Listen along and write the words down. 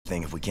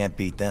anything if we can't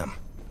beat them.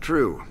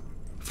 True.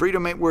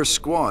 Freedom ain't worth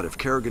squat if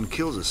Kerrigan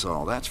kills us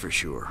all, that's for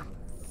sure.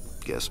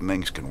 Guess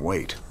Minx can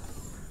wait.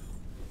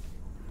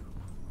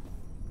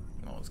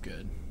 That was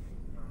good.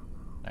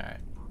 Alright.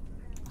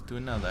 Let's do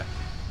another.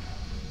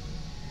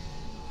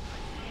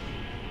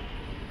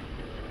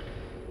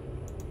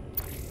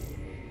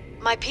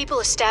 My people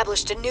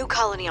established a new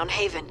colony on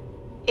Haven.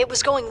 It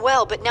was going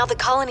well, but now the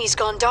colony's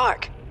gone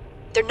dark.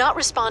 They're not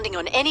responding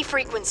on any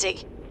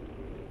frequency.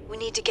 We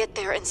need to get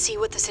there and see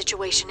what the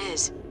situation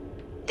is.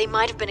 They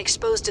might have been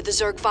exposed to the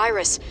Zerg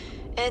virus,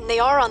 and they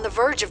are on the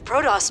verge of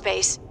Protoss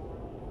space.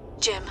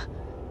 Jim,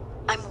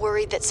 I'm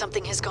worried that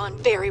something has gone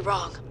very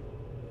wrong.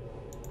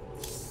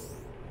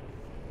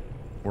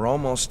 We're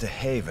almost to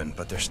Haven,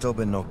 but there's still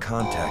been no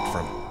contact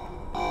from...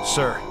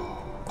 Sir,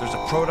 there's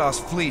a Protoss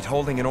fleet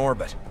holding in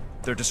orbit.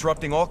 They're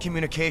disrupting all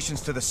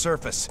communications to the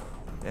surface,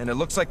 and it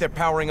looks like they're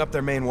powering up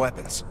their main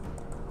weapons.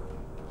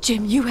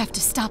 Jim, you have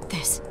to stop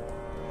this.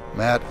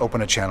 Matt,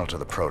 open a channel to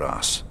the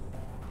Protoss.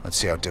 Let's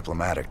see how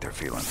diplomatic they're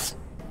feeling.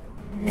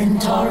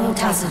 Intaro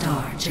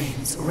Tassadar,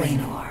 James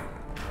Raynor.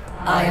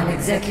 I am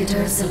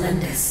Executor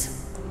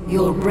Celendis.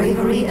 Your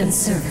bravery and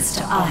service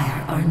to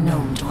Ire are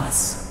known to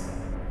us.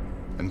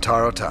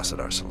 Intaro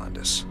Tassadar,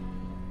 Celendis.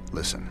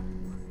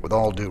 Listen, with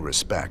all due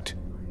respect,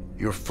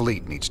 your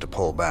fleet needs to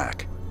pull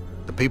back.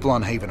 The people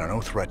on Haven are no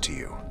threat to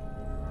you.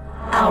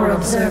 Our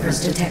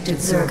observers detected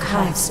Zerg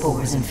hive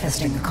spores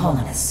infesting the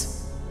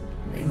colonists.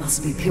 They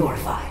must be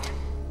purified.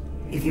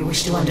 If you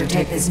wish to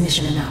undertake this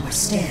mission in our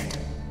stead,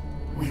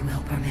 we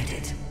will permit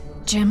it.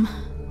 Jim,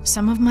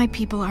 some of my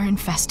people are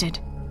infested.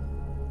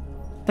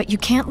 But you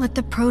can't let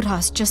the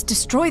Protoss just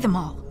destroy them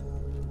all.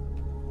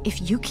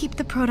 If you keep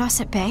the Protoss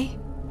at bay,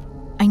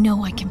 I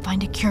know I can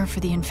find a cure for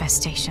the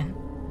infestation.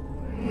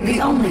 The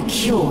only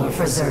cure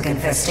for Zerg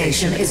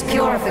infestation is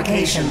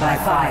purification by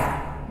fire.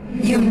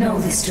 You know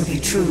this to be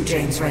true,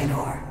 James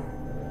Raynor.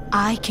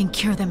 I can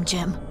cure them,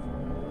 Jim.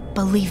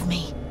 Believe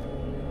me.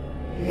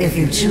 If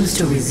you choose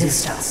to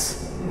resist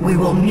us, we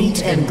will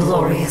meet in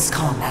glorious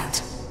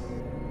combat.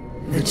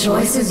 The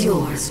choice is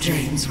yours,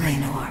 James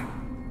Raynor.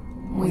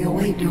 We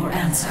await your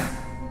answer.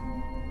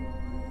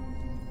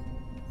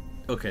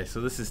 Okay,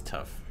 so this is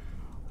tough.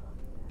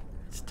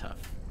 It's tough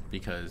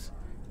because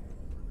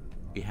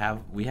we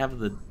have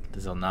the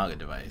Zelnaga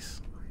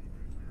device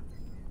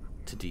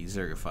to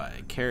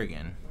de-Zergify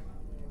Kerrigan,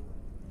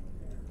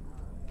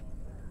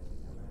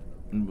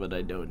 but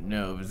I don't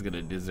know if it's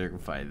gonna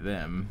de-Zergify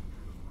them.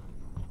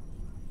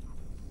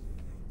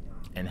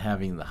 And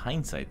having the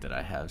hindsight that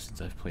I have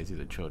since I've played through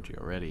the trilogy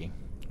already,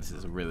 this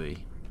is a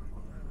really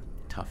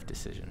tough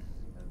decision.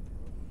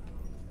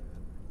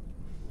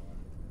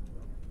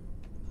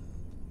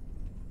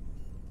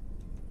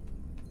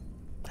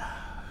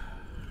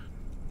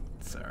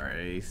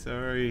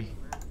 Sorry.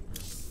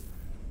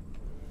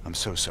 I'm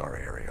so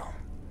sorry, Ariel.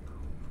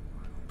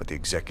 But the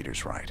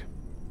Executor's right.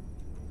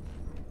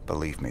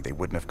 Believe me, they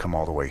wouldn't have come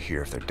all the way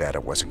here if their data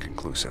wasn't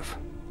conclusive.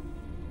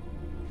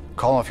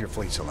 Call off your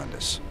fleet,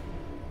 Celendis.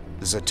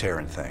 This is a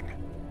Terran thing.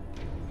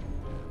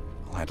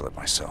 I'll handle it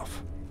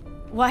myself.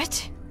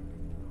 What?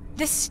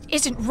 This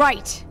isn't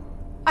right.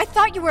 I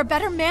thought you were a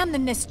better man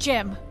than this,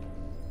 Jim.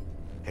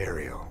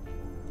 Ariel,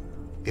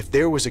 if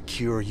there was a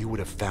cure, you would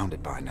have found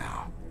it by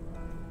now.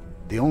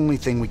 The only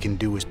thing we can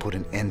do is put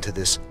an end to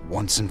this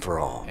once and for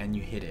all. And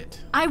you hit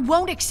it. I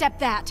won't accept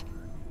that.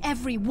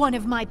 Every one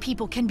of my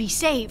people can be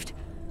saved.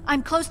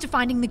 I'm close to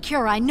finding the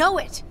cure, I know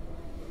it.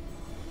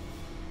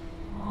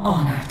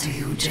 Honor to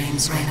you,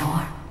 James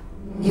Raynor.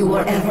 You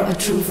were ever a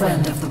true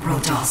friend of the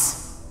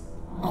Protoss.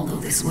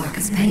 Although this work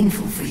is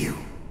painful for you,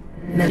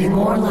 many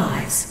more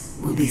lives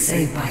will be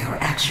saved by your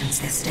actions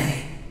this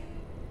day.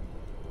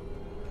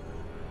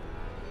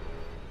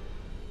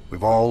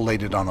 We've all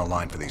laid it on the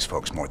line for these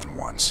folks more than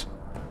once.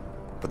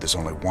 But there's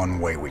only one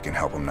way we can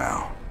help them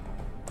now.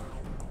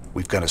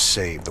 We've got to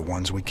save the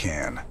ones we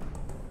can,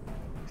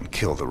 and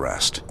kill the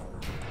rest.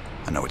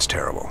 I know it's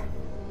terrible,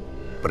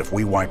 but if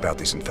we wipe out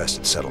these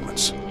infested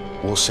settlements,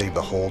 we'll save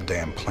the whole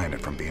damn planet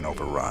from being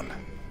overrun.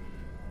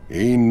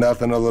 Ain't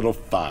nothing a little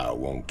fire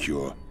won't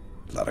cure.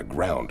 A lot of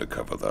ground to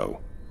cover, though.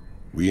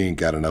 We ain't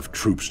got enough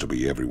troops to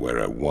be everywhere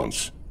at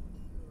once.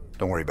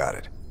 Don't worry about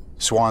it.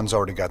 Swan's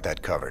already got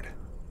that covered.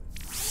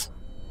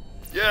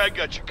 Yeah, I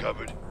got you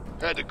covered.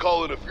 Had to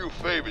call in a few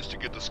favors to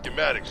get the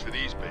schematics for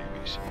these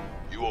babies.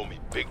 You owe me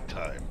big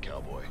time,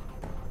 cowboy.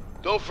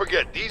 Don't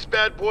forget, these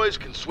bad boys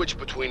can switch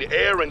between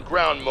air and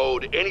ground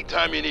mode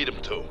anytime you need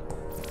them to.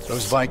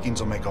 Those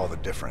Vikings will make all the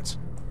difference.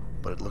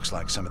 But it looks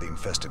like some of the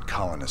infested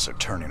colonists are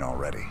turning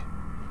already.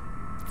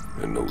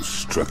 And those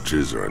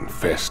structures are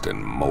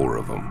infesting more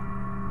of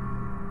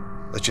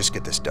them. Let's just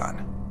get this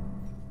done.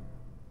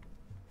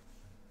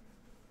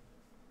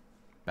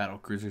 Battle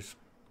cruisers.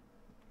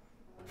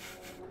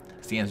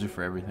 It's the answer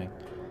for everything.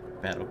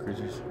 Battle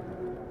cruisers.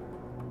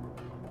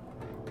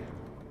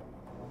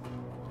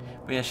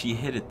 But yeah, she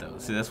hit it though.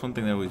 See, that's one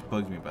thing that always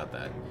bugs me about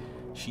that.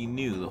 She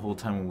knew the whole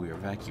time when we were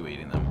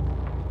evacuating them.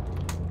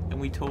 And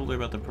we told her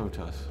about the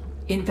Protoss.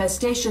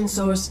 Infestation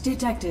source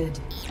detected.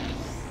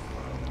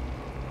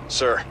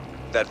 Sir,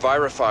 that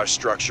virophage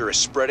structure is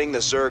spreading the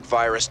Zerg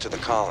virus to the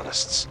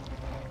colonists.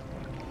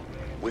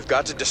 We've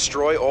got to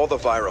destroy all the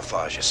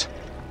virophages.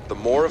 The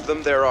more of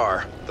them there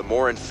are, the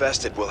more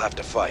infested we'll have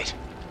to fight.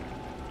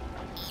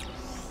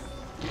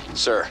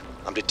 Sir,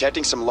 I'm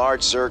detecting some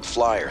large Zerg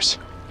flyers.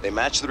 They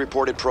match the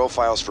reported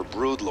profiles for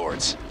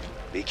broodlords.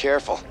 Be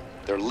careful.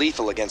 They're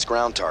lethal against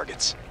ground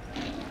targets.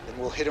 Then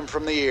we'll hit them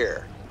from the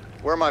air.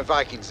 Where are my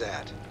Vikings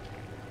at?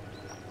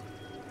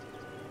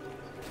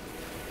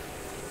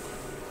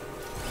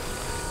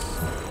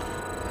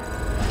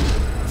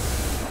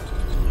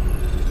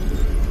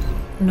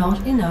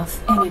 Not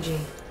enough energy.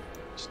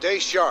 Stay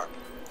sharp.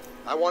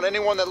 I want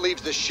anyone that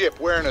leaves the ship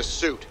wearing a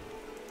suit.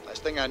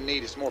 Last thing I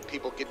need is more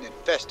people getting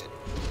infested.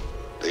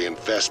 They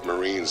infest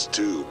Marines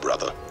too,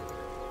 brother.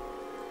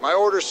 My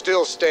orders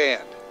still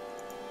stand.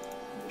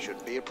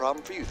 Shouldn't be a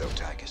problem for you though,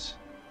 Tychus.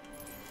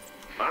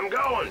 I'm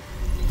going.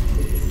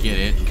 Get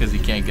it? Because he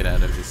can't get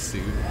out of his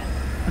suit.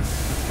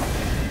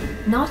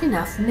 Not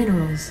enough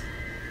minerals.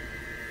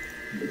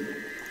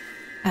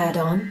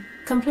 Add-on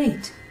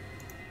complete.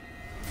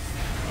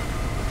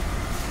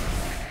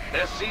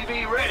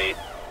 SCV ready.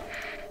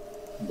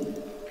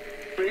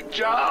 Big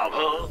job,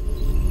 huh?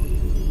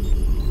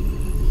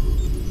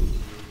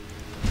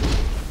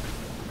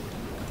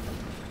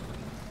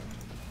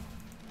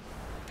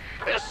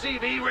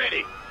 SCV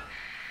ready.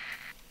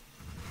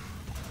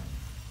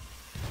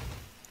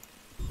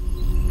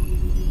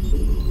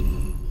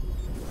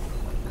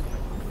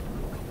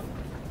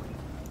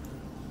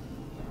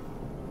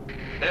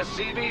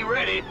 SCV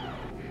ready.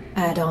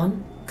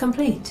 Add-on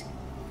complete.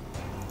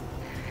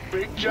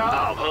 Big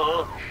job,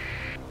 huh?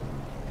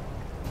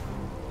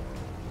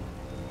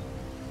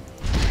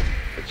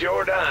 It's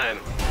your dime.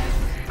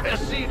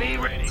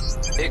 SCV ready.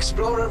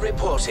 Explorer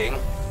reporting.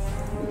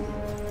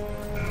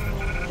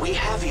 We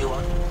have you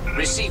on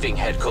receiving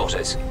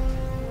headquarters.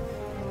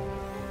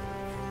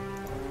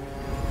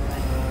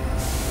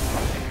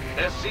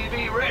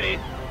 SCV ready.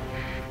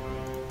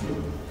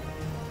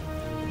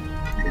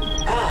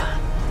 Ah,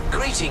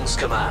 greetings,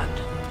 Command.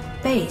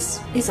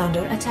 Base is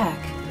under attack.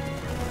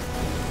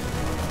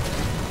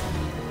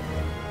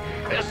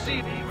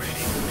 SCV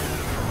ready.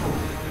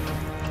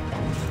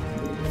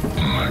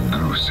 My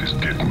goose is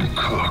getting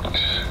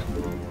cooked.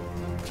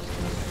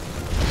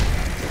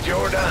 It's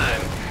your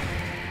dime.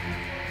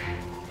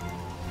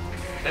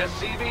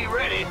 SCV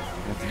ready. We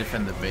have to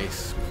defend the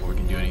base before we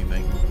can do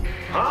anything.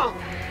 Huh?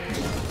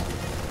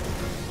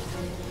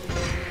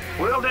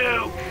 Will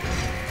do.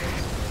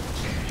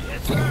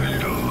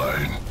 Need a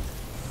light.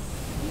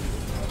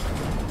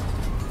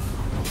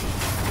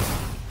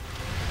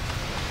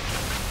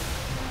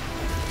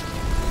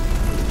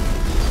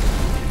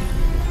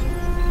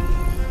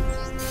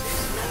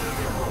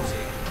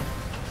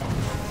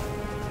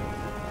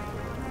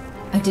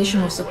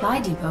 Additional supply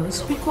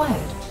depots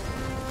required.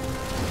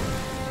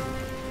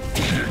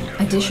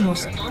 Additional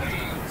supply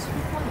depots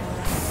required.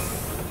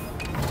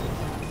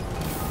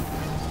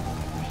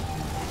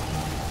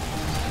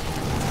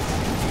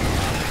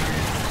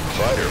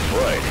 Fight or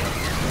flight?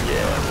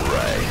 Yeah,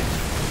 right.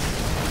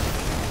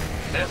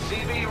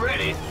 SCV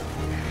ready.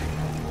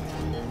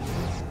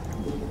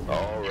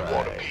 All right. You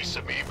want a piece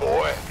of me,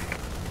 boy?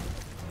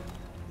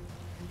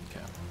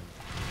 Okay.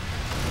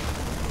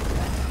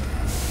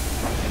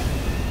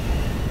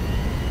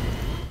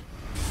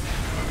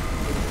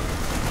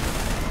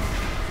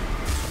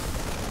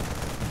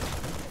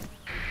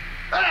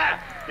 Ah!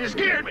 You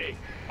scared me.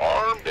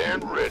 Armed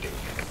and ready.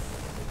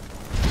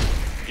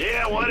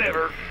 Yeah,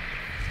 whatever.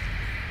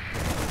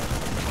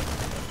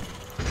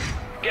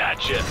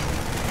 Gotcha.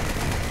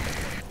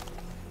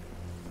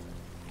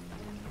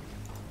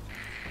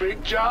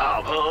 Big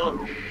job, huh?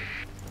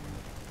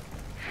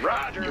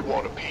 Roger. You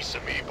want a piece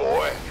of me,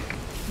 boy?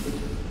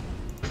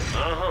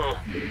 Uh-huh.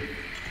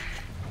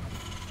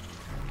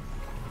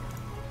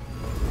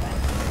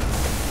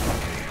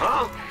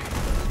 Huh?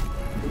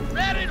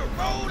 Ready to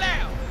roll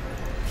out.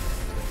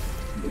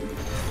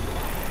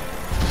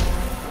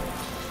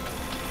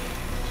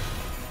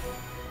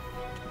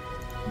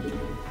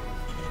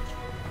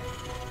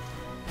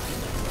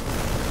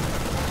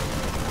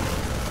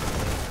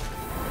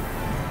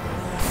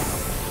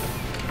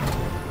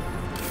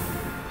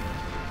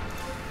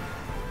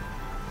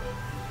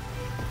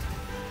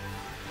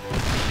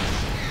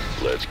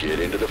 Let's get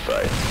into the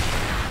fight.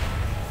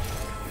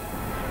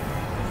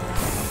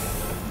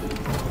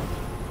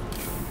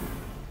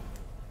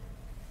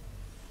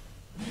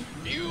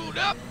 Fueled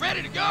up,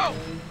 ready to go.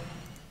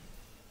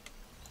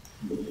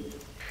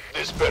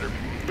 This better be.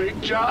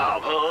 Big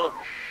job, huh?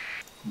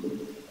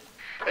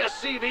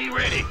 SCV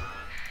ready.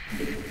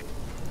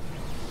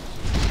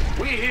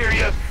 We hear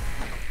you.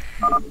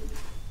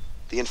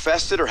 The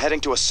infested are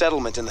heading to a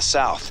settlement in the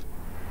south.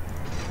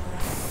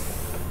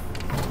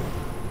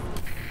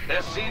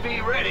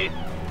 SCV ready.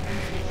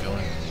 Keep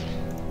going.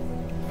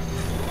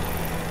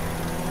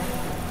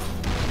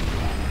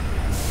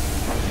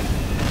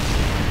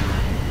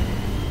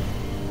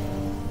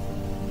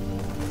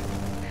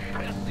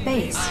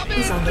 Base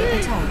is under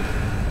attack.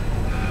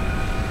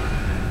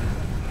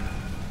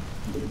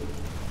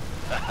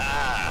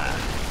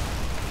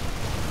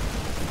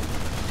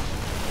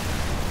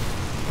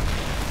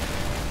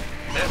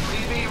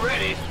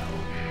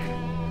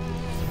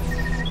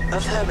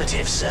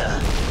 Affirmative,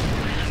 sir.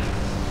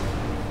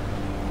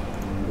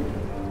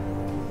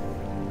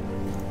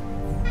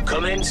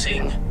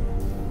 Commencing.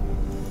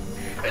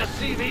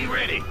 SCV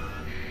ready.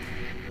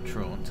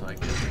 Control until I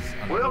get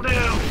this. Will do.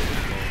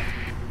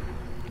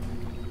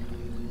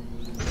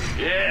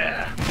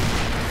 Yeah.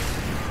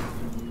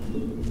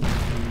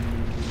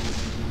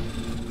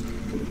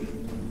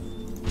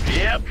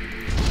 Yep.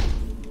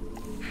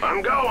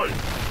 I'm going.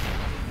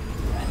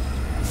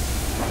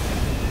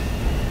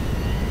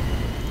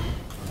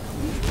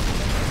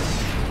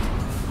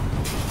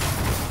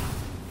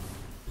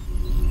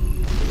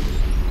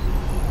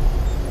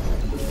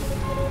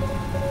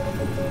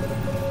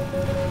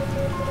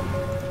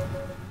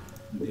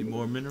 Need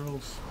more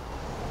minerals?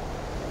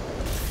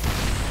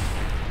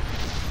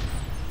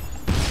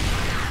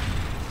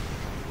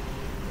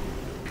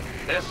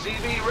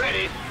 SCV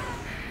ready.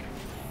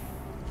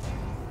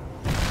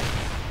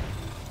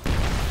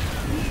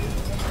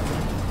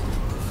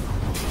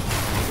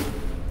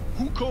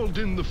 Who called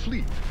in the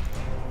fleet?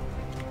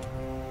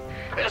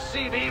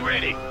 SCV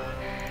ready.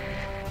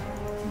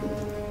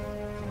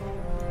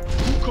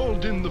 Who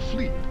called in the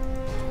fleet?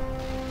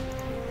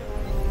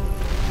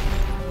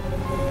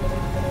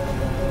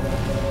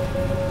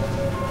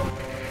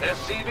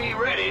 SCV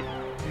ready.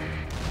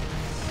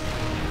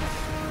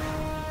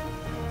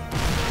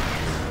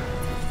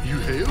 You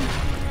hail?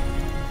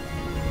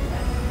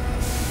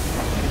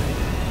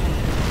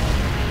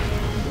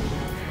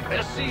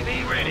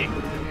 SCV ready.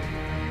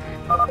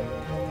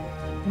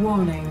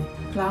 Warning.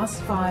 Class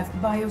 5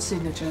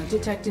 biosignature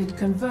detected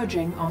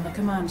converging on the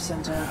command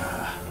center.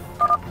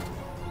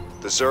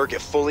 The Zerg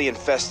have fully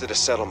infested a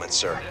settlement,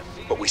 sir.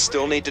 But we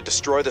still need to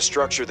destroy the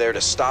structure there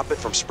to stop it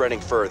from spreading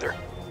further.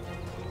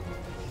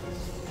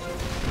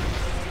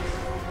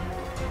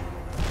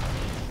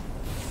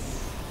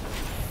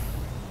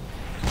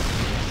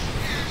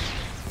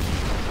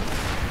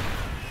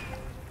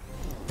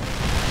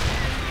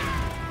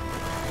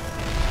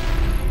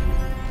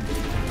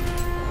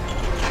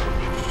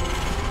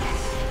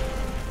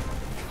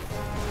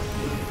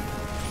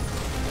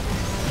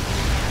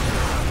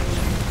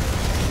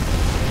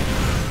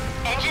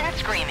 Engine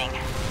screaming.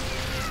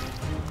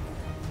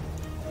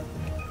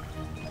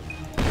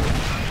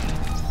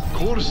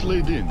 Course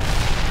laid in.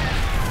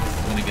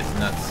 When it gets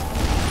nuts.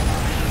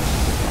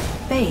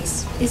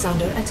 Base is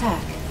under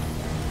attack.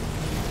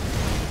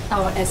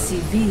 Our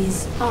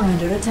SCVs are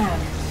under attack.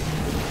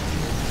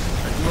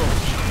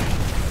 Acknowledge.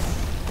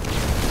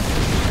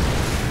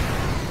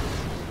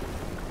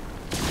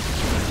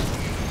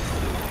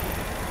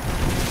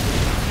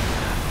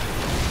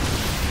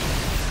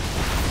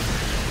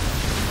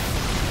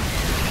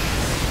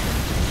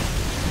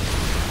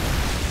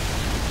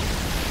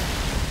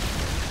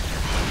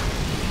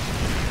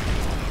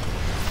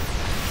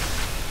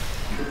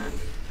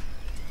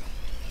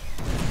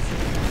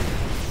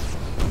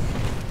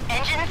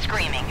 Engine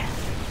screaming.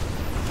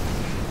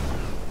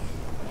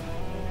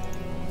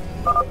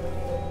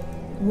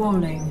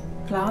 Warning.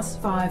 Class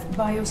 5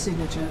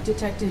 biosignature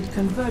detected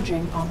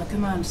converging on the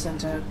command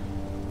center.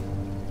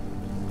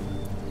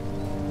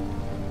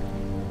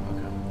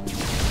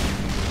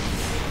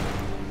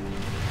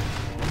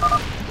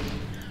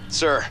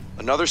 Sir,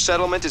 another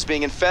settlement is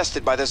being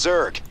infested by the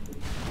Zerg.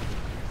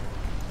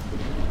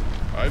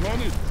 I'm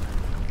on it.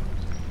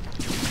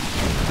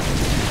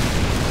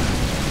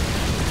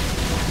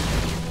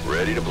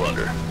 Ready to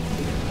plunder.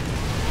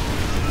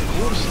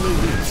 Course laid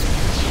in.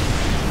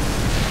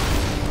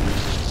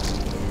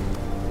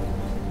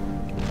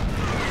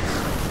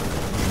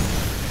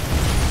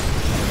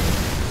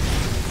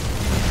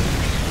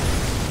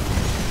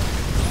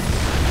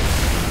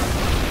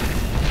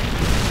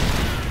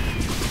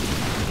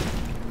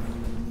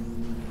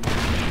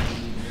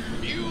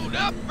 Fueled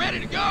up, ready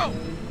to go.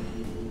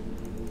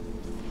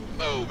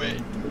 Move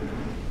it.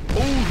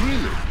 Oh,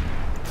 really?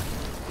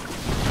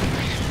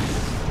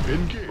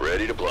 Engage.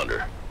 Ready to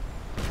plunder.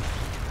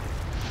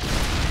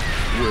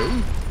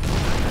 Well,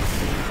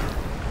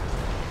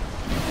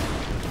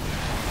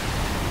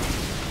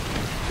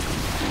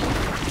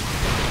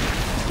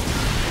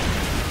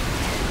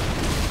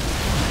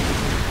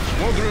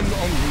 squadron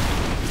en route.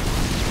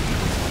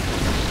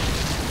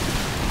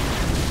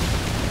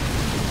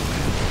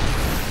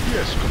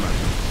 Yes,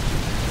 Commander.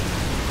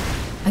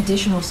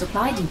 Additional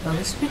supply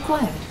depots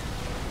required.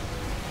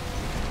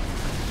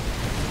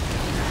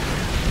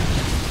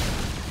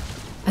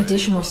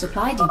 Additional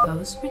supply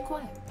depots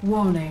required.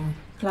 Warning.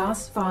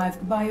 Class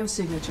 5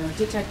 biosignature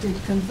detected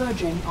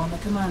converging on the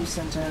command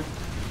center.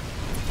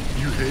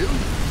 You hail?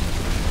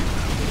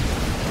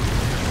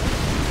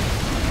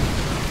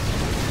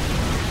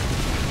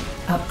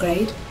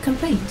 Upgrade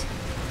complete.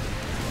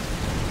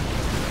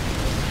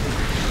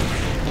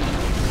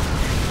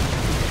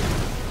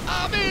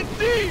 I'm in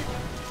deep.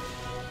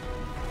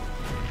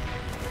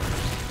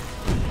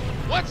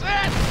 What's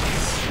that?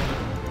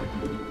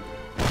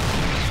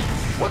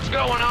 What's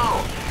going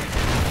on?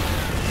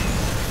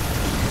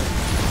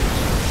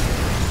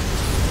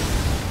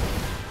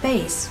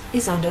 Base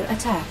is under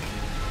attack.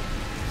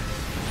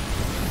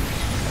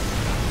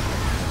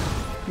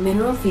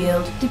 Mineral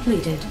field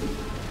depleted.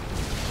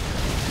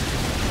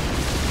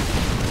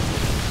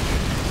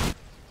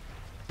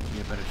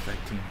 Yeah, better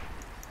strike team.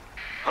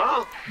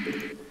 Huh?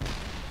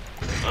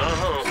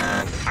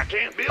 I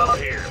can't build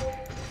here.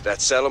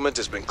 That settlement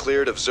has been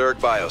cleared of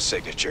Zerg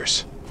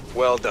biosignatures.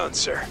 Well done,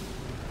 sir.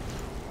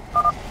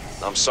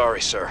 I'm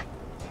sorry, sir,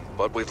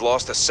 but we've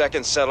lost a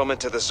second settlement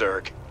to the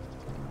Zerg.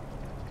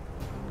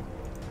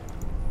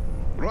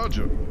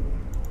 Roger.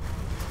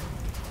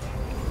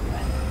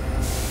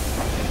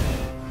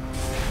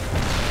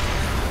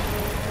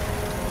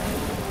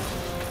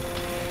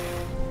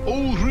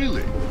 Oh,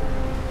 really?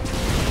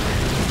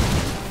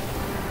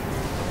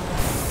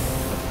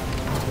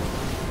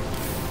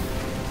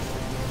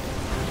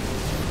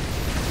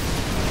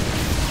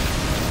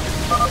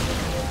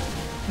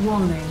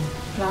 Warning.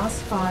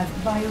 Class 5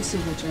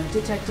 biosignature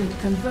detected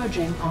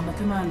converging on the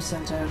command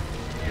center.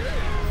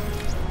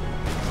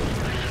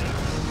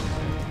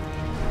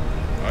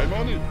 I'm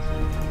on it.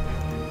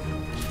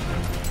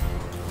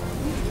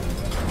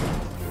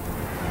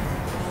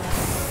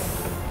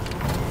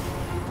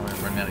 Oh,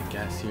 I'm running out of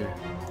gas here.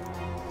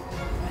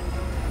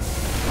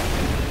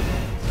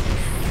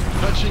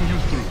 Patching you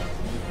through.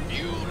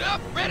 Fueled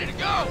up, ready to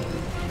go.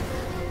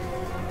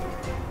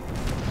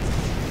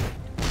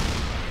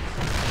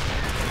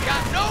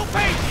 Got no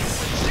patience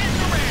for sitting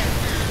around.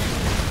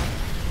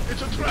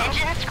 It's a trap.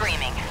 Engine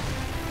screaming.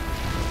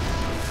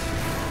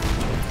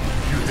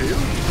 You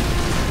hail?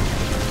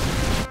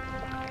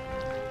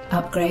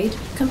 Upgrade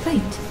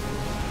complete.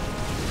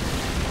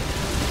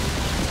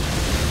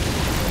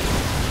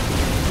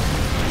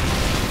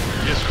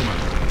 Yes,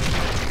 Commander.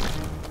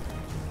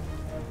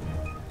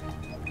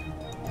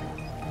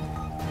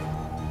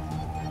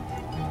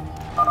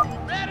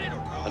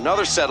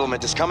 Another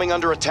settlement is coming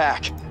under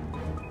attack.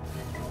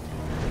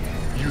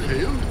 You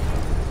hail?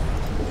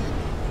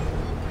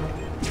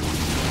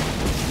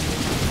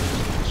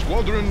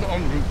 Squadron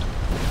en route.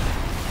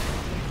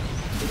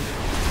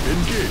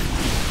 Engage.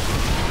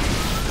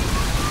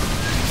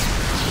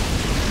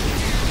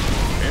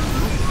 En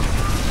route.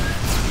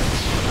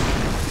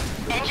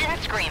 Engine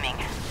screaming.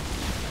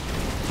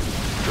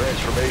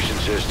 Transformation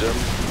system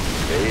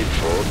made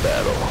for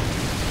battle.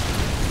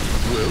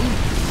 Well,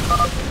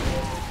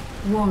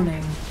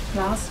 Warning.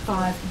 Class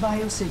 5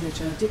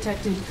 biosignature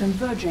detected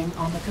converging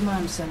on the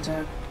command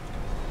center.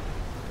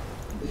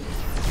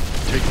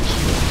 take it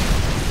slow.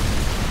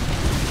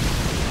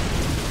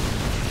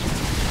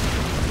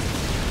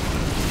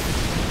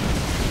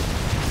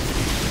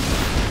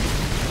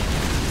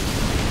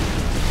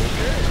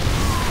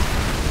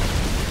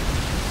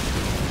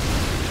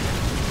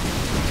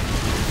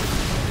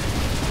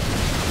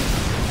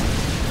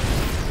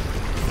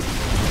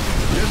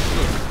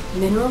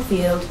 Mineral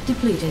field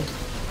depleted.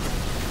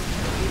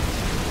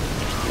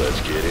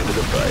 Let's get into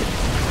the fight.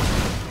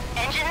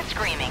 Engine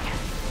screaming.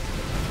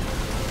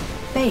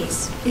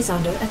 Base is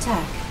under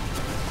attack.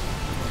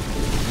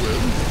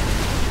 Well,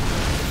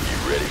 you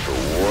ready for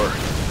war?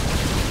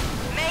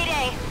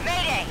 Mayday!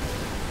 Mayday!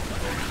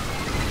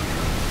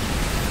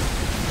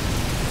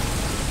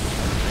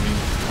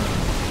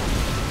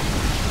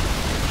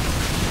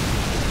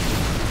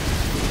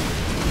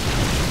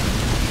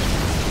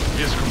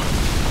 Yes, Commander.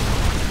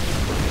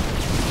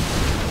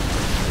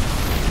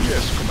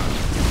 Yes,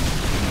 Commander.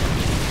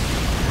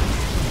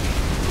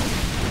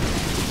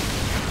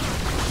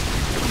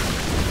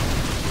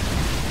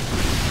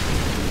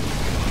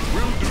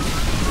 Will do.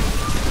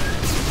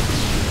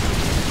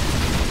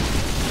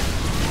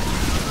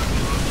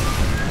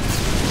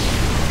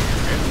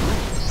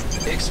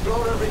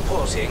 Explorer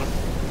reporting.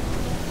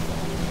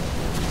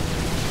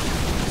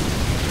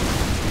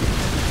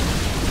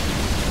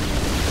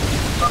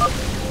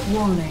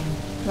 Warning.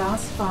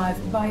 Class 5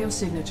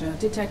 biosignature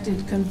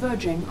detected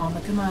converging on the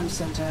command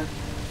center.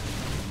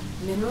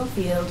 Mineral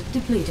field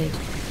depleted.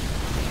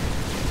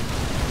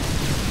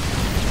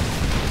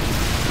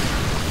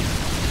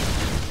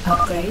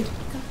 Upgrade.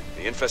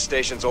 The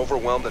infestation's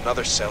overwhelmed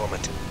another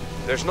settlement.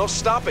 There's no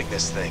stopping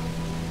this thing.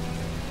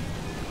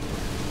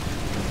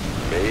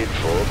 Made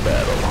for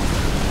battle.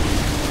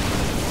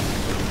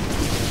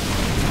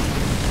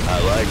 I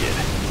like it.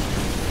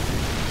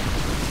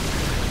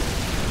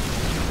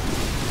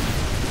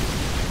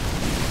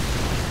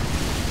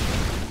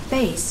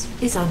 Base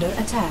is under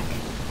attack.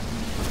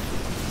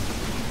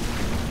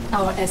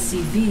 Our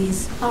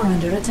SCVs are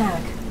under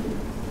attack.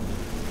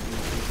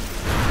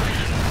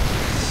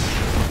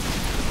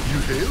 You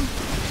hail?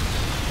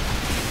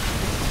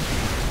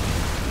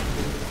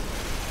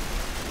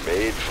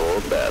 Made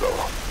for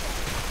battle.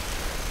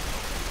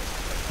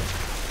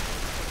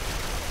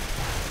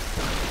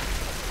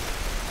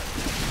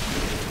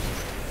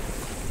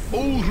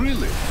 Oh,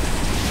 really?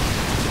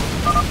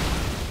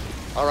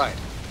 All right,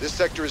 this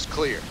sector is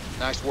clear.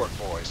 Nice work,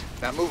 boys.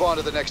 Now move on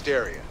to the next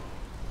area.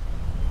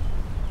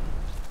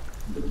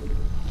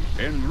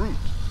 En route.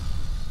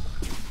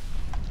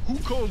 Who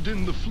called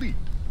in the fleet?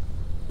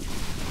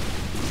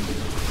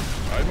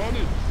 I'm on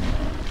it.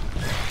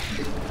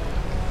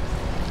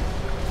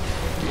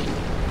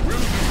 Will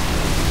do.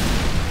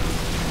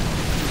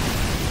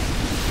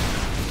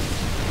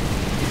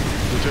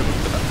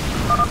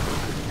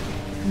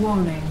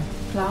 Warning.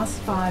 Class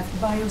 5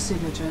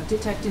 biosignature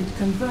detected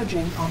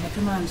converging on the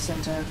command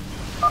center.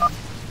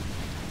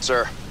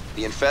 Sir,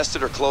 the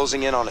infested are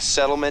closing in on a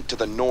settlement to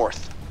the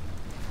north.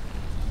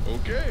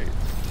 Okay.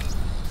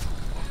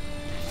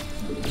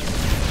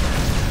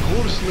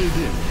 Course laid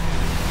in.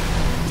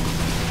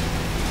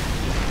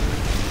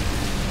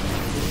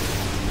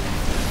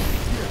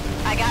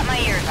 I got my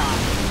ears on.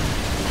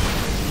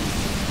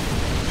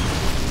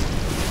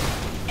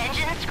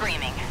 Engine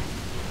screaming.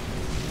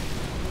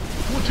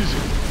 What is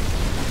it?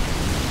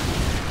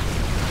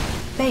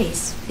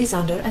 Base is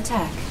under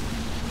attack.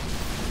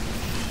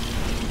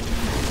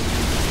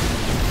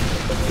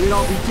 We'd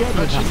all be dead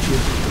without you.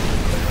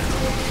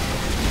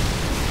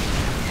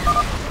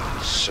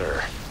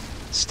 Sir,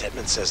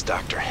 Stedman says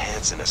Dr.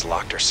 Hansen has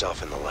locked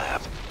herself in the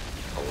lab.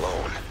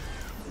 Alone.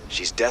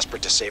 She's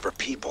desperate to save her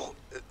people.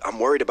 I'm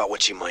worried about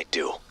what she might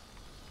do.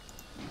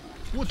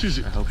 What is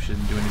it? I hope she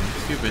didn't do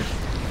anything stupid.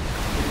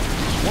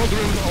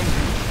 Squadron on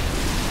view.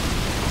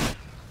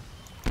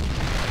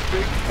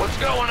 What's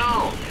going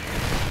on?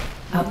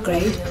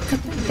 Upgrade.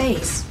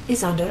 Base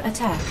is under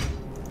attack.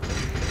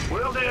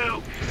 Will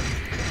do.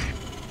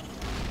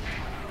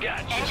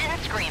 Gotcha. Engine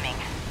screaming.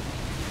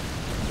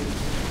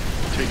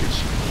 Take it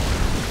slow.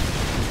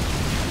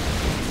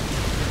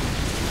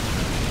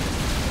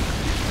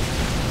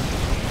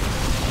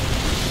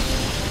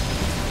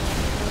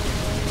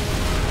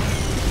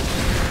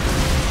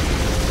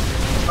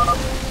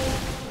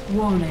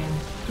 Warning.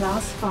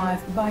 Class 5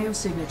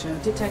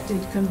 biosignature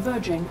detected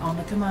converging on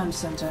the command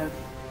center.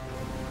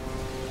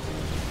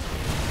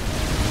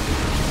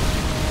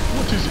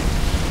 What is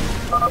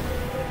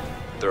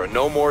it? There are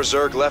no more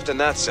Zerg left in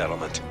that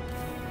settlement.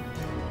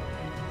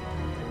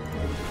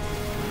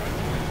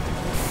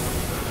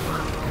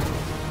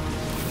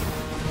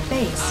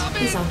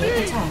 Base is under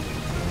attack.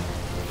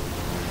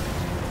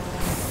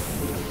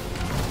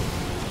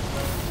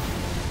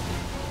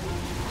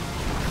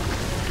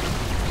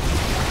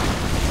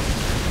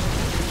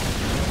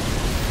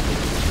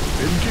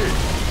 Engage.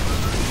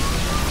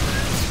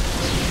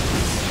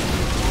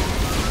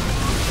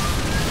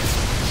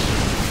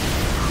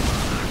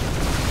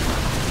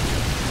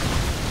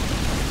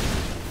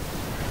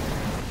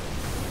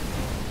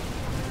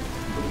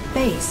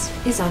 Base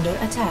is under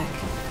attack.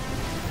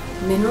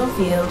 Mineral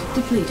field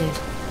depleted.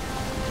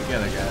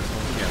 Together, guys.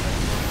 All together.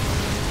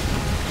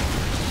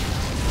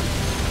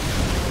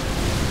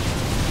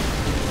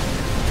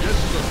 Yes,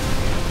 sir.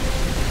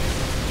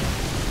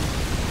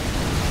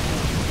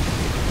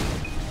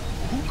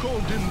 Who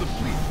called in the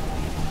fleet?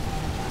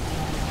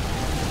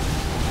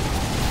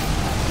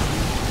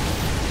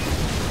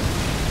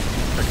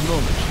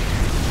 Acknowledged.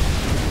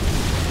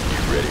 You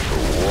ready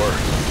for war?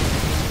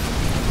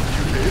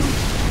 You hail?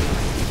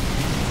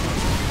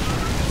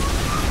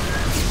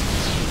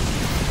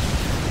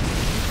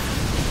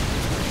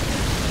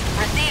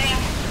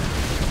 Receiving.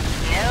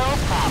 No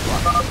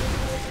problem.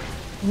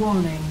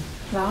 Warning.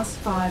 Class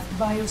 5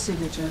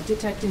 biosignature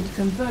detected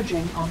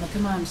converging on the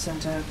command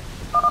center.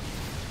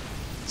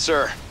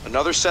 Sir,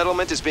 another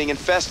settlement is being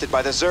infested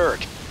by the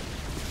Zerg.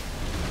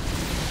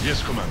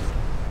 Yes, Commander.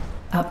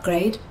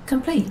 Upgrade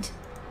complete.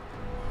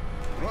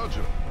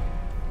 Roger.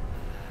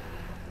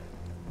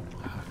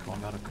 Come on,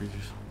 battle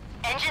cruisers.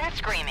 Engine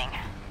screaming.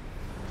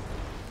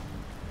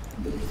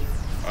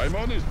 I'm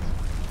on it.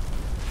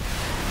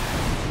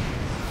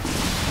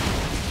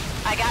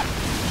 I got...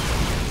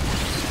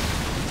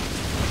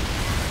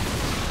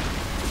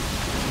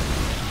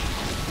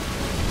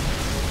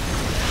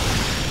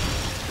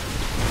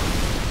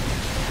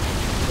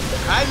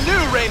 I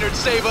knew Raynard'd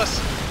save us!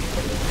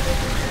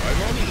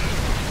 I'm on it.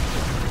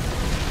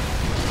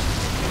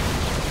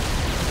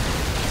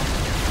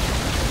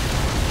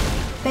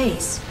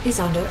 Base is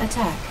under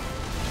attack.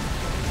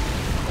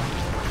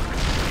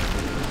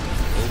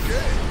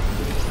 Okay.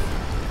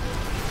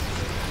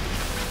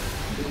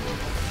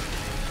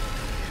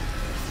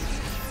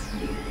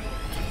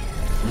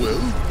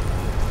 Well,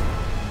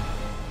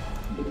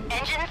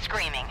 Engine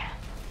screaming.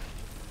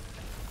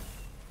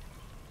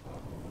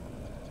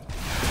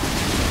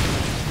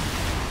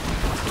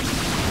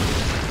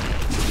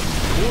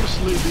 course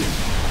laid in.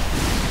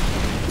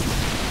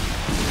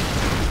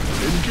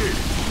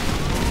 Engage.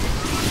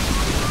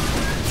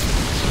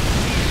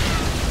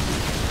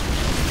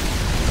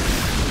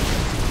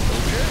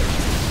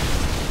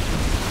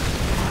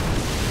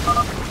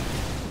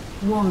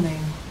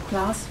 Warning.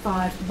 Class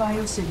 5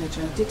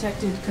 biosignature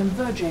detected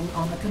converging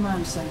on the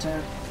command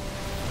center.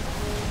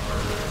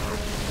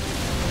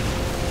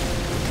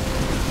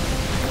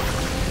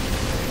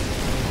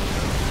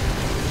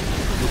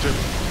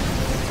 Lieutenant.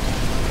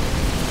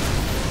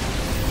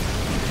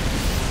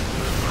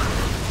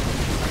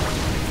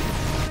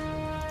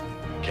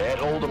 Can't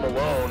hold them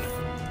alone.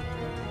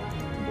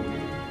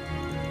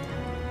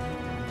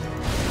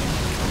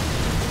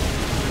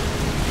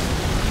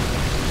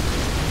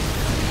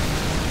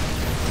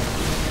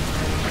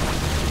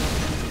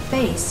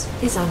 Base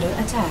is under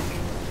attack.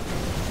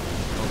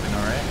 Open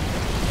alright.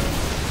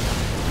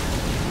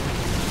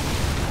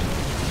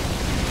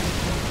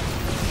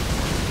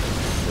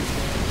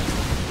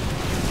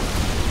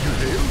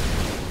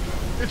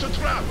 It's a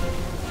trap!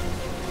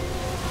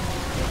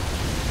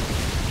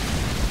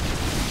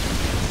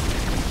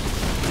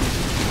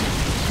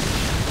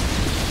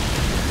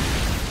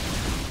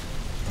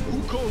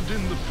 Who called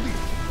in the fleet?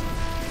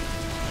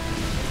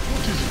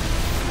 What is it?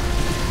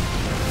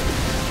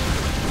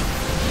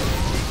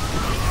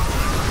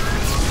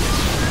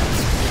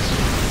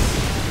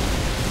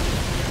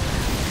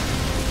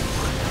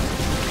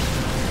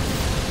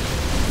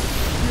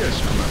 Yes,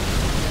 Commander.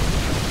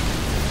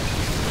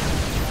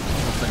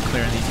 Almost done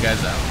clearing these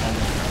guys out.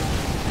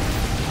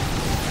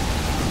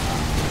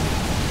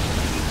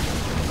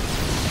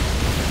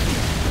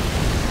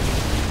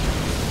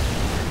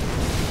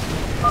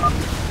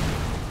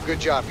 Good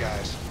job,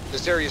 guys.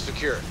 This area is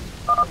secure.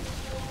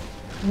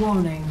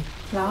 Warning.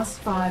 Class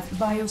 5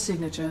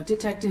 biosignature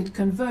detected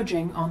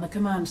converging on the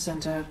command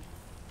center.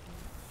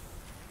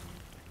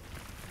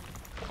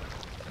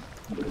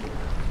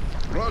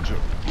 Roger.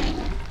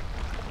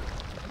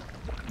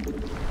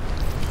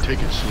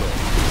 Take it slow.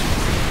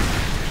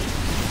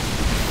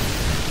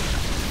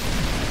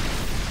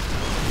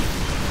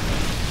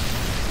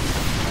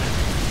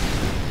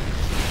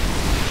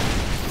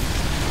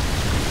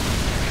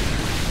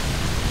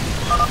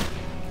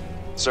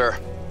 Sir,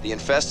 the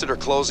infested are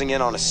closing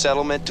in on a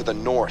settlement to the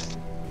north.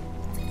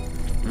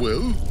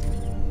 Well?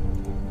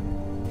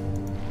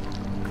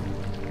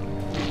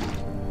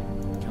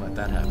 Can't let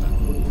that happen.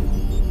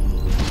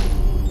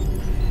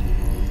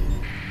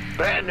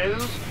 Bad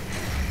news?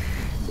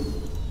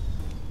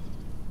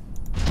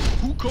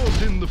 Who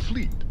called in the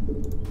fleet?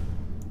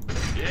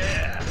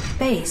 Yeah,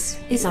 Base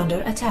is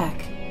under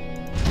attack.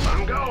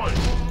 I'm going.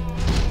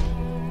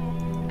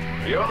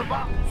 You're the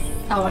boss.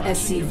 Our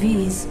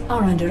SCVs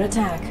are under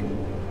attack.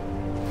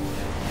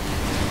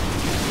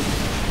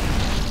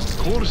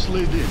 Course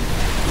laid in.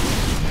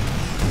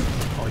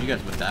 Oh, you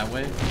guys went that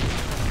way?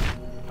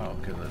 Oh,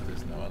 because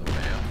there's no other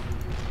way out.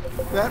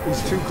 That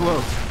was too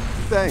close.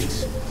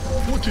 Thanks.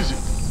 What is it?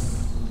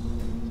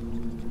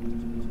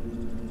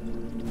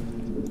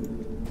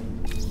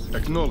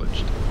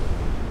 Acknowledged.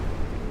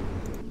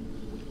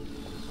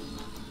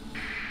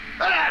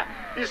 Ah!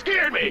 You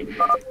scared me!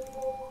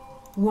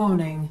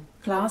 Warning.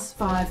 Class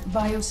 5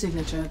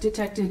 biosignature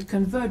detected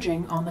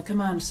converging on the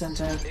command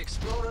center.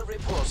 Explorer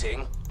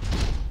reporting.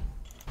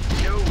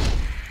 Yo!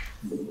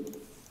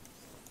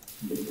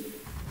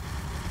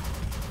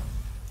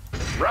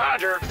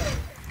 Roger!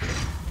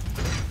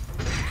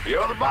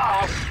 You're the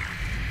boss!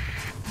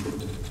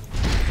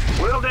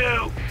 Will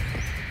do!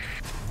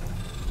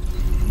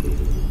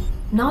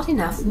 Not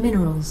enough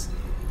minerals.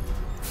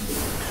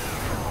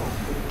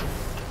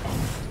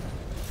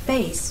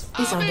 Base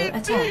is under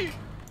attack. Take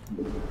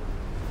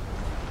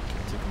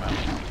him out.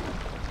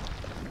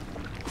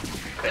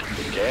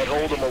 Can't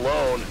hold him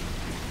alone.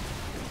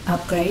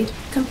 Upgrade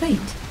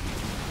complete.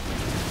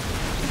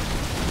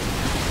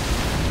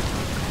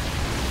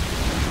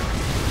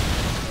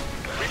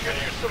 We could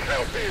use some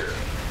help here.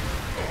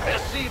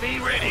 SCV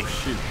ready. Oh,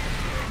 shoot.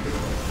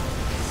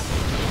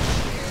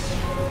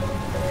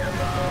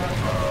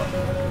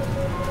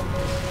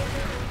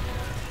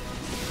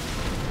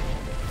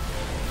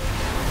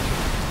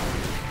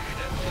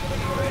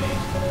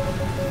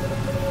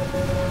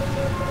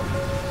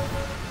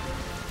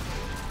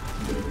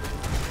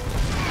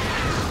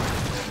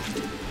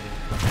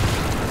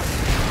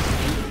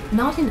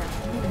 Not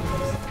enough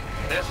minerals.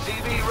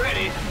 SCV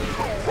ready.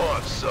 Who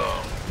wants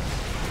some?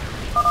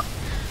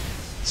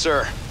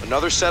 Sir,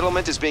 another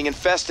settlement is being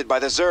infested by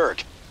the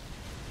Zerg.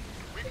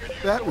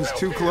 That was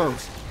too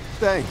close.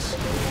 Thanks.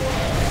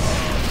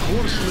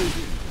 Course laid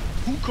in.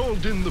 Who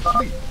called in the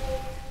fleet?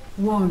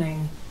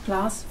 Warning.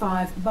 Class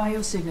 5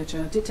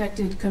 biosignature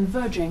detected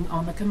converging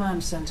on the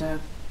command center.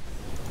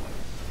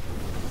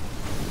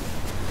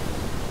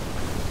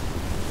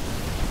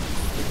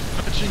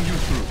 Patching you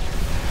through.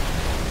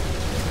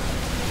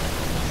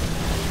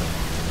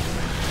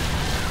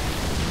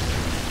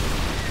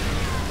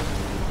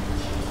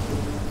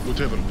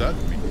 Whatever that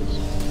means.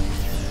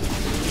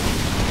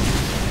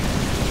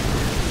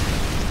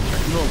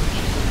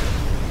 Acknowledged.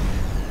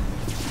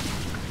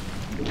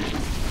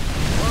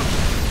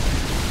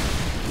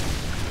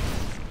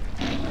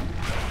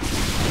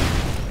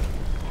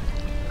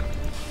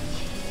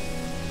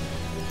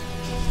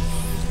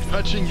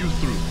 Patching you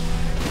through.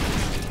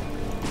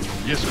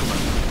 Yes,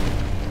 Commander.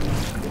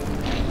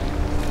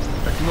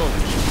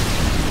 Acknowledged.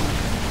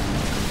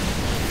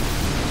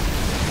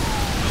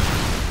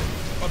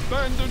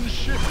 Abandon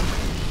ship.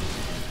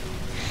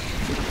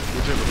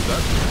 Whatever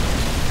that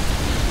means.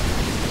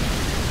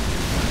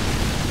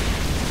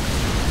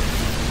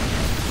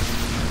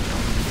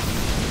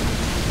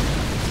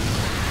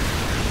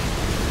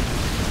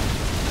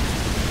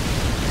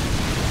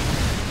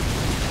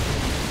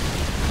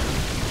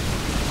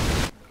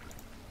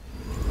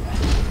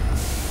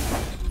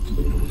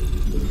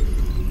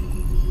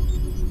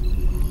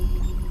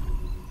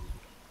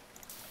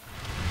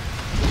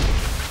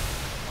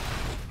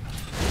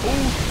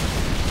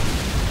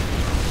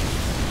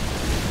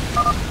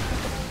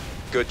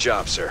 Good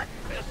job, sir.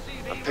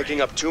 I'm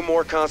picking up 2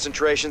 more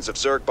concentrations of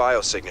Zerg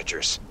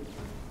biosignatures.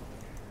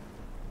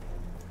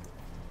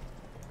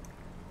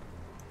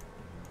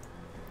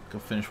 Go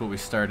finish what we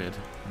started,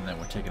 and then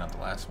we're taking out the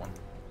last one.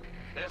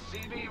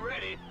 SCV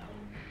ready.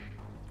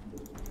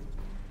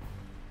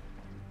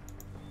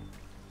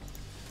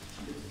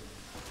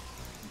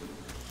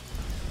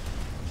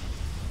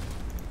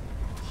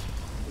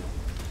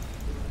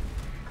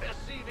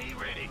 SCV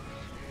ready.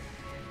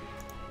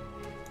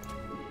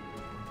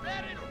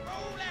 Ready to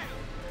roll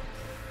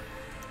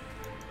out.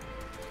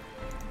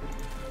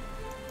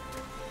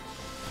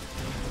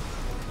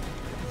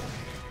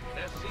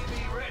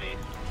 SCV ready.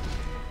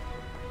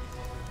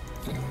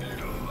 Need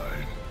a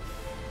light.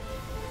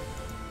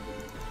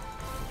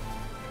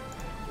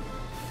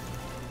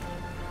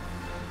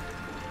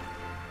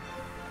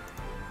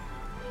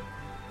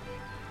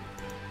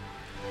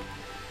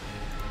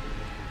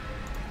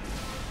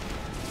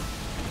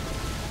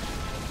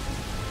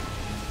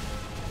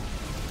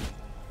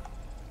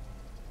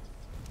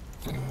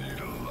 Need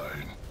a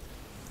light.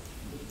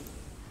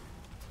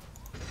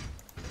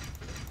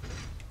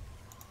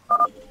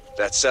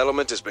 That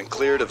settlement has been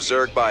cleared of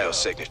Zerg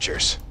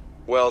biosignatures.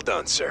 Well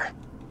done, sir.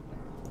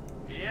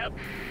 Yep.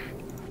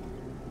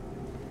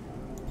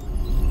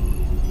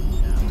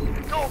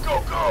 Go,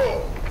 go,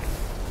 go!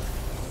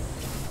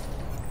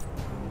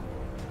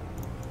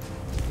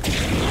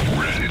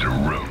 Ready to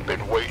roll.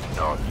 Been waiting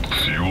on you.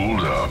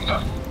 Fueled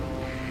up.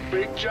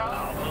 Big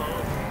job.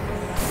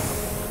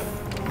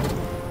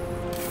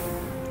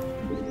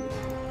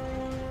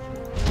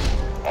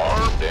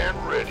 Armed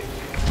and ready.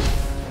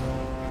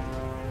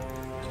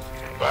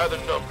 By the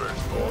numbers,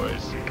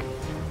 boys.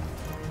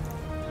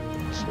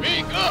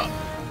 Speak up!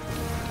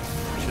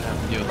 Should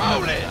have to deal with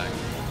Roll that it.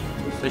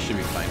 attack. They should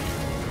be fine here.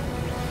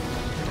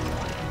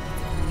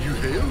 You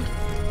hailed?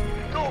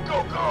 Go,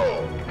 go,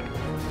 go!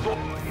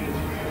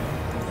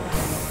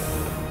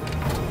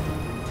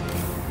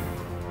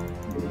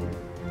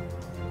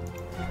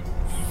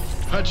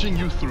 Patching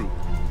you through.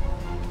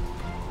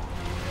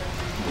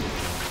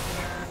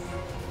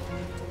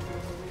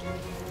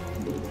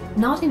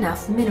 Not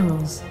enough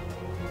minerals.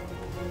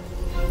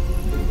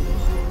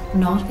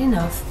 Not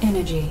enough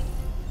energy.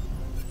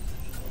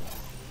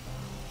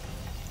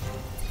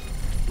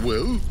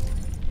 Well?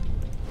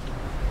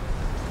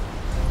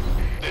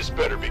 This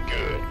better be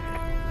good.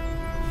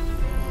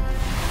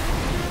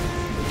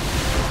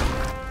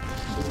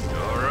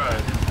 All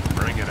right,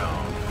 bring it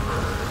on.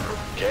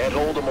 Can't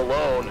hold them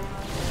alone.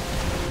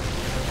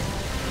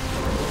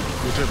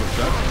 Whatever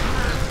that.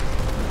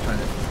 They're trying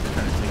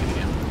to take it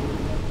again.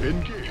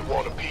 Engage. You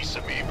want a piece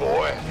of me,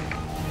 boy?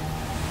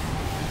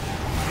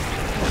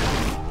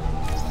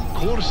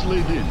 Course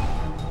laid in.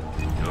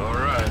 All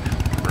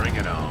right, bring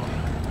it on.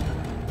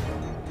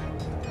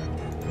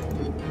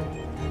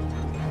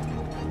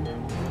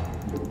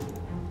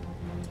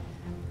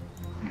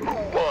 Who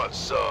wants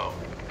some?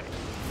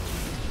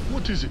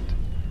 What is it?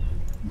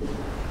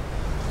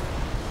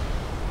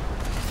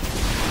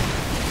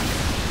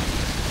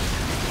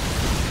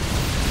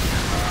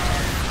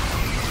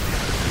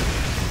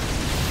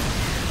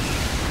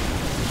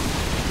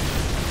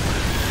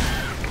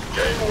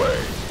 Gangway,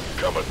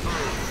 coming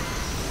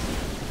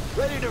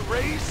through. Ready to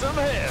raise some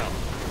hell.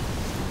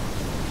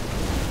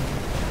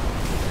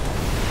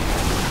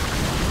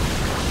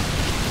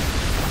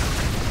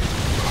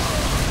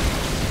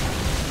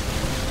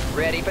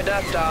 Ready for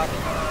dust off.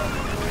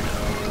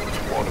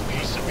 Want a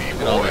piece of me,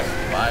 Look at all boy?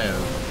 this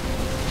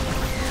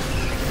bio.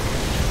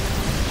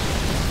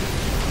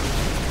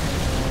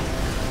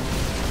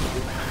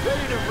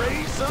 Ready to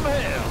raise some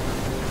hell.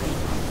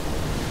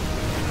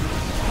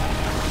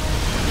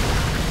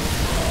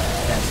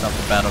 Can't stop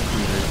the battle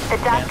cruisers. The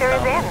doctor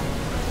is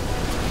in.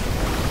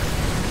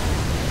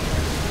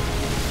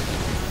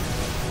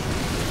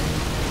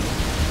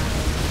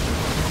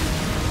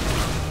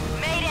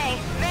 Mayday!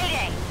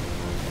 Mayday!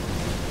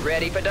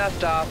 Ready for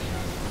dust off.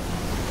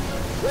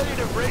 Ready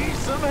to raise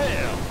some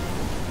hell.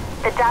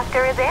 The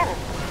doctor is in.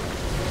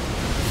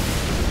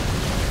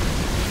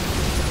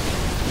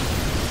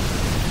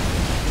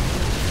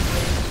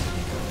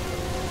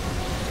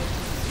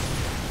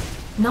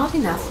 Not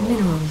enough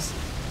minerals.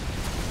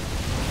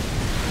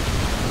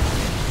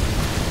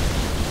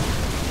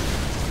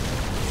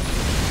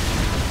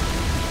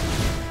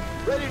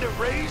 Ready to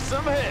raise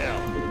some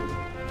hell.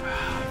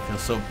 I feel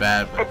so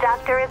bad, The but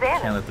doctor is in.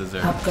 can't let the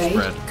Zerg Upgrade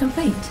spread.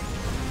 complete.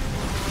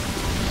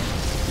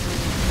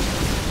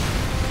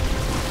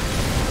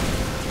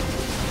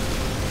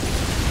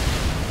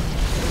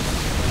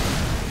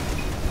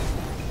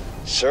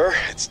 Sir,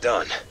 it's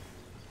done.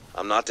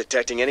 I'm not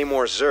detecting any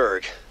more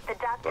Zerg, The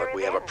doctor but is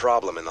we have in. a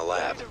problem in the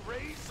lab. Ready to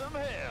raise some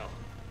hell.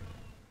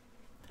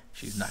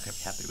 She's not gonna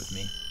be happy with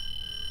me.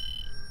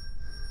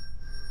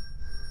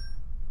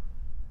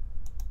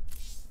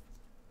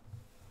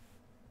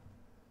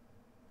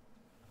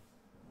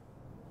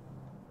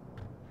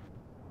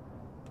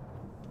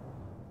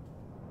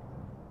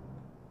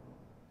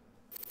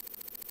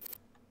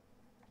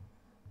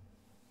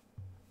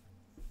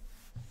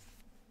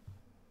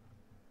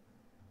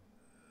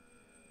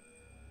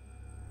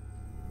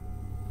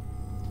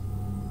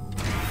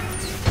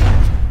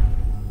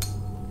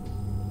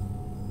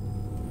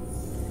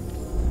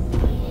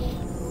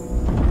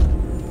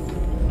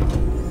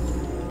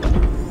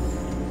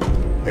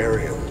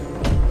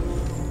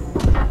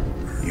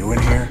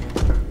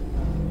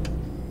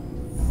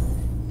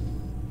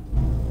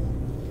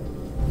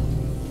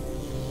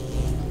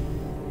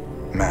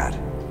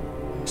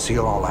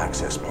 Seal all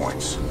access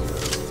points.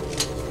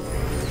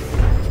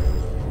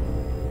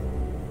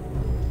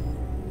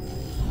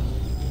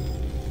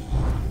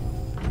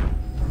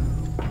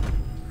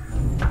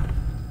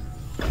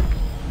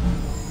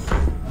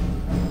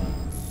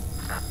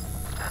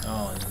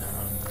 Oh no.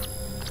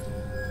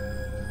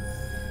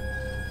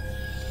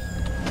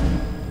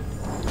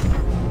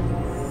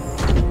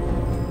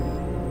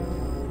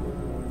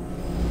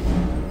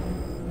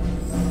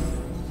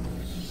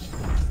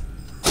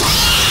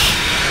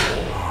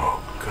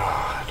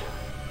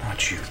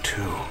 You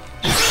too.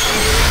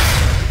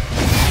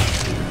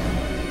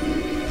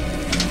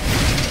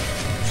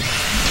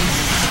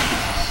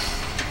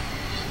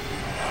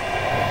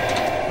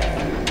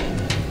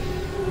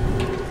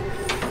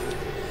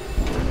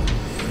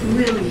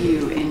 Will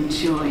you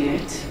enjoy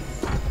it?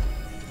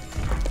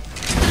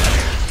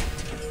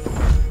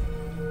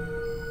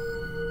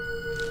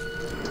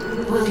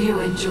 Will you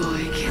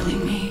enjoy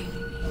killing me?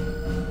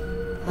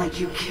 Like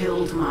you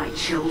killed my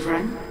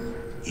children?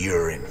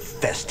 You're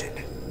infested.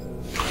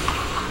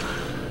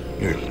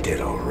 You're dead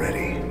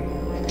already.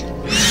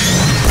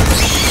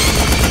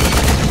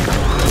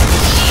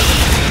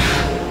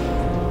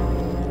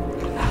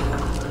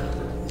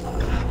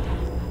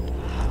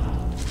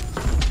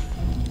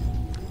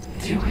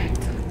 Do it.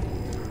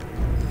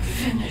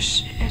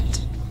 Finish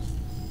it.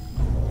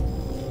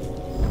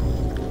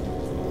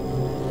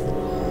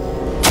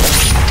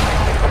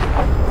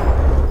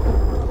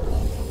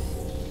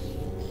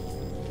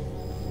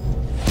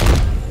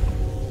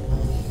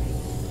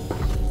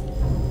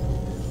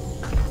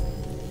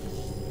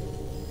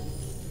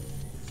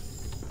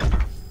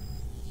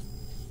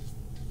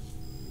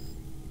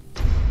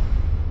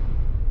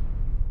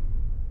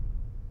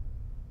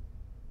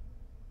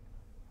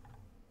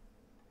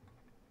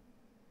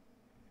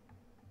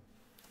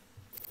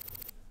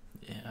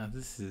 Yeah,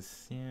 this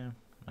is, yeah,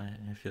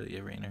 I feel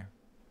you, Rainer.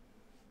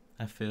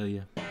 I feel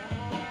you.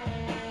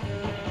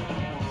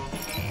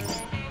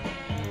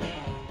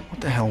 What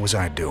the hell was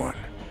I doing?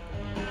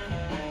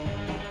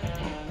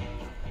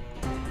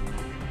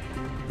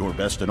 Your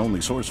best and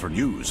only source for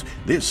news.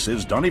 This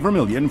is Donnie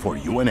Vermillion for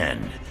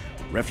UNN.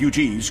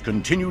 Refugees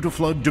continue to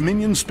flood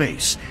Dominion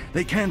space.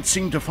 They can't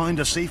seem to find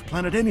a safe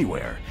planet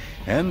anywhere.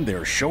 And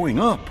they're showing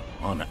up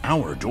on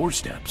our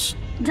doorsteps.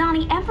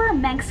 Donnie, Emperor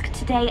Mengsk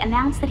today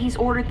announced that he's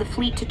ordered the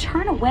fleet to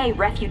turn away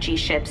refugee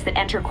ships that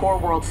enter core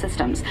world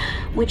systems,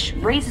 which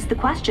raises the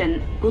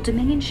question, will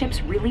Dominion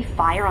ships really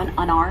fire on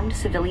unarmed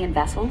civilian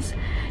vessels?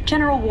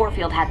 General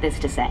Warfield had this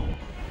to say.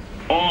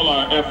 All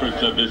our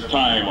efforts at this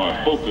time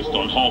are focused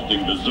on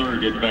halting the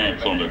Zerg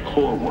advance on the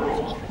core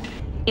world.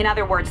 In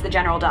other words, the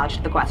General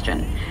dodged the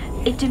question.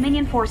 If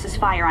Dominion forces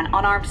fire on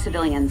unarmed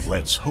civilians...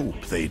 Let's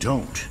hope they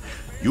don't.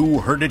 You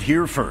heard it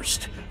here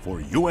first. For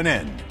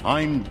UNN,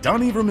 I'm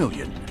Donnie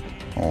Vermillion.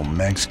 Old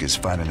Mengsk is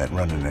finding that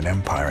running an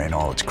empire ain't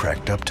all it's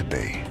cracked up to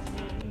be.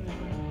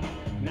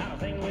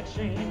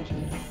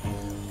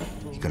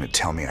 You gonna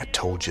tell me I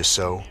told you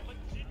so?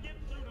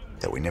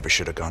 That we never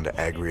should have gone to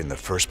Agri in the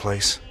first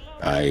place?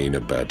 I ain't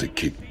about to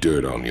kick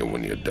dirt on you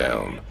when you're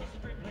down.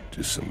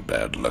 Just some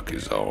bad luck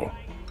is all.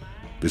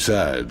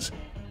 Besides,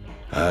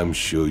 I'm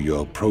sure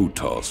your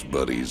Protoss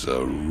buddies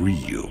are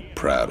real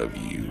proud of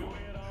you.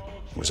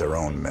 It was our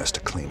own mess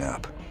to clean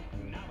up.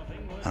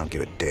 I don't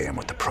give a damn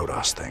what the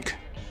Protoss think.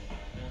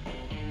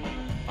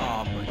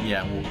 Oh, but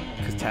yeah, well,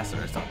 because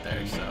Tassador's not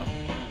there, so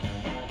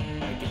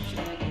I get you.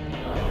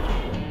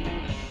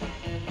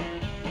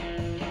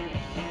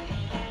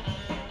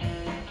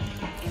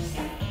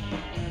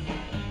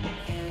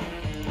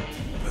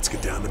 Let's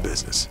get down to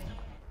business.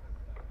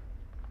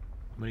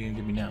 What are you gonna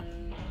give me now?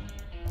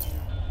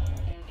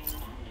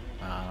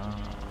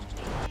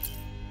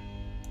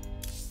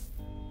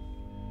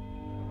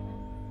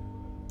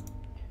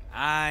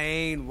 I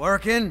ain't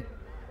working.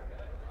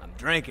 I'm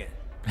drinking.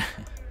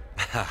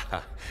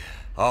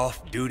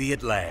 Off duty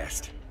at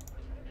last.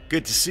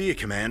 Good to see you,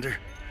 Commander.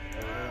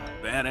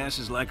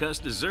 Badasses like us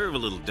deserve a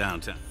little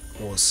downtime.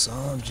 What's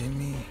up,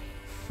 Jimmy?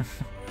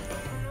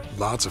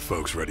 Lots of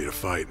folks ready to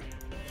fight.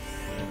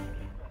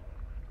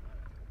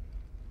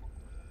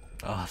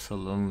 Oh, so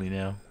lonely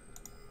now.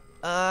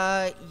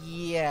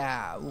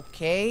 Yeah,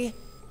 okay.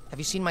 Have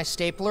you seen my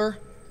stapler?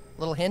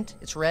 Little hint,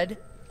 it's red.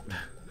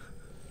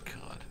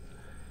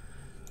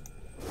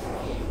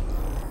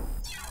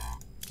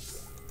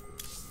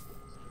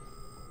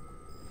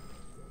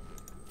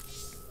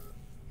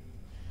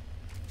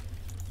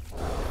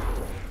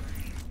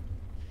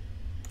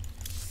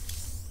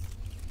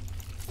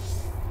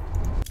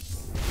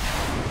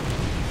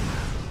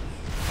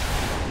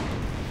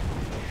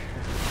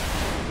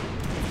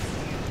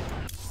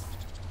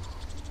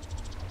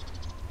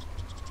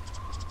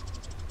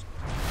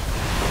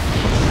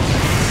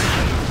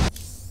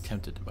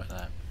 Tempted to buy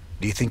that.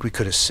 Do you think we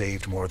could have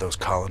saved more of those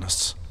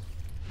colonists?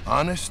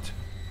 Honest?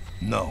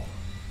 No.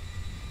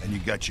 And you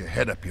got your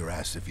head up your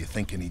ass if you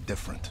think any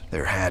different.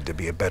 There had to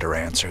be a better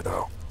answer,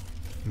 though.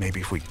 Maybe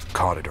if we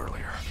caught it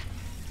earlier.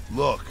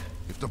 Look,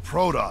 if the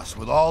Protoss,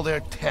 with all their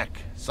tech,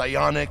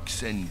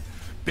 psionics, and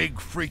big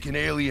freaking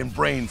alien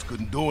brains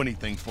couldn't do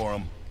anything for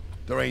them,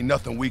 There ain't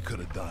nothing we could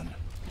have done.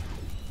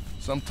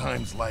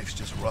 Sometimes life's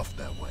just rough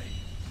that way.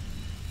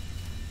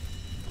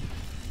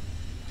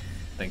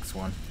 Thanks,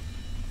 Swan.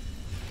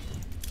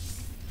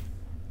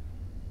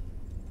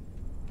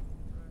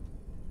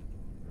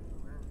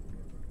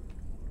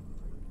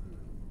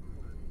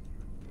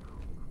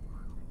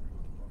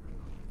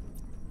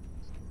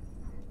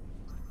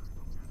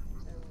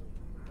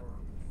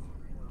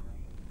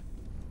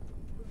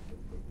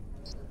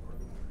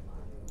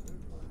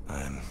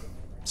 I'm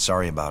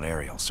sorry about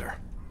Ariel, sir.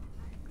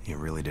 You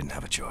really didn't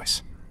have a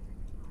choice.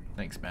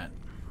 Thanks, Matt.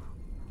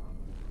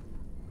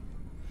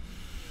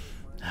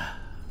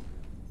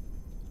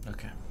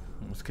 Okay,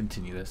 let's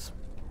continue this.